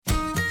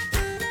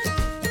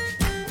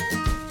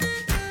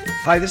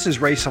Hi, this is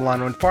Ray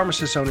Solano, and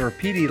pharmacist, owner of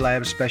PD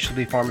Labs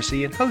Specialty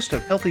Pharmacy and host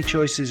of Healthy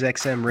Choices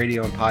XM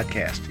radio and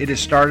podcast. It has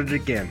started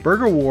again.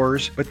 Burger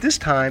Wars, but this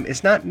time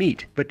it's not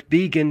meat, but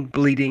vegan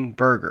bleeding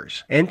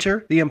burgers.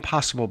 Enter the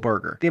Impossible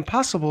Burger. The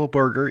Impossible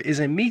Burger is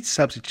a meat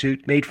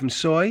substitute made from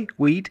soy,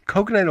 wheat,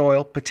 coconut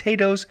oil,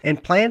 potatoes,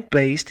 and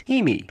plant-based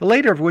heme, the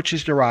later of which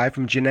is derived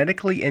from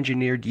genetically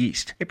engineered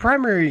yeast. A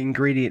primary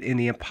ingredient in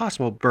the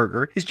Impossible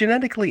Burger is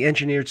genetically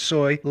engineered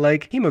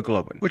soy-like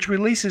hemoglobin, which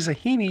releases a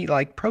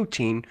heme-like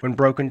protein when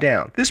broken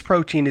down. This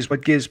protein is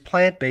what gives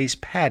plant-based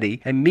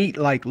patty a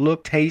meat-like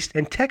look, taste,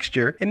 and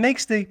texture, and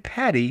makes the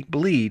patty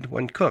bleed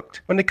when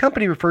cooked. When the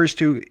company refers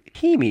to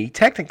heme,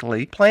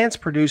 technically, plants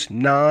produce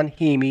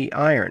non-heme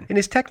iron, and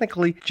is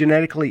technically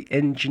genetically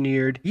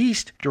engineered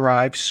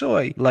yeast-derived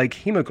soy-like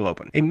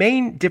hemoglobin. A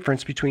main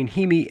difference between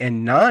heme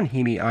and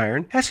non-heme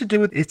iron has to do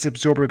with its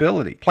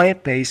absorbability.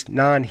 Plant-based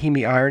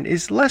non-heme iron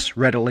is less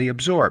readily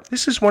absorbed.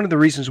 This is one of the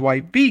reasons why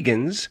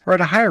vegans are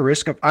at a higher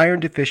risk of iron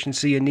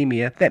deficiency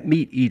anemia than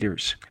meat eaters.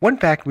 One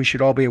fact we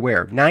should all be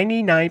aware of: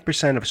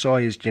 99% of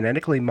soy is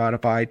genetically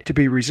modified to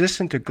be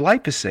resistant to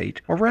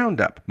glyphosate or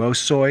Roundup.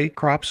 Most soy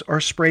crops are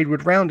sprayed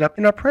with Roundup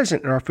and are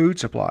present in our food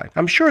supply.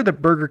 I'm sure the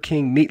Burger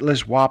King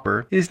Meatless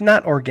Whopper is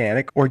not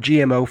organic or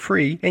GMO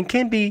free and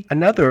can be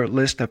another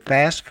list of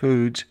fast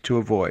foods to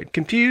avoid.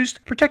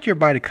 Confused? Protect your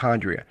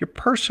mitochondria. Your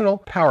personal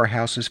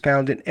powerhouse is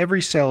found in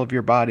every cell of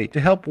your body to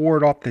help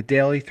ward off the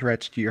daily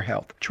threats to your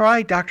health.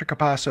 Try Dr.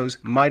 Capasso's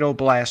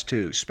MitoBlast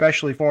 2,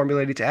 specially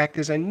formulated to act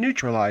as a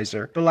neutralizer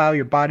to allow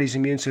your body's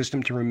immune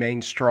system to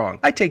remain strong.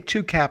 I take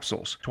 2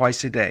 capsules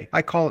twice a day.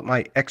 I call it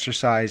my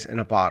exercise in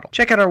a bottle.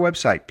 Check out our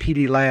website,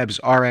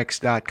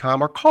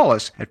 pdlabsrx.com, or call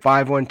us at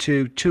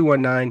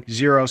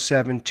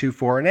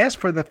 512-219-0724 and ask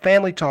for the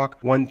Family Talk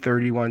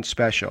 131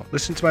 special.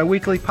 Listen to my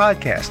weekly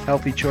podcast,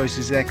 Healthy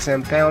Choices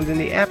XM, found in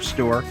the App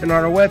Store and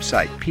on our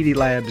website,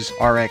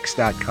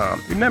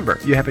 pdlabsrx.com. Remember,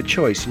 you have a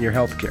choice in your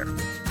healthcare.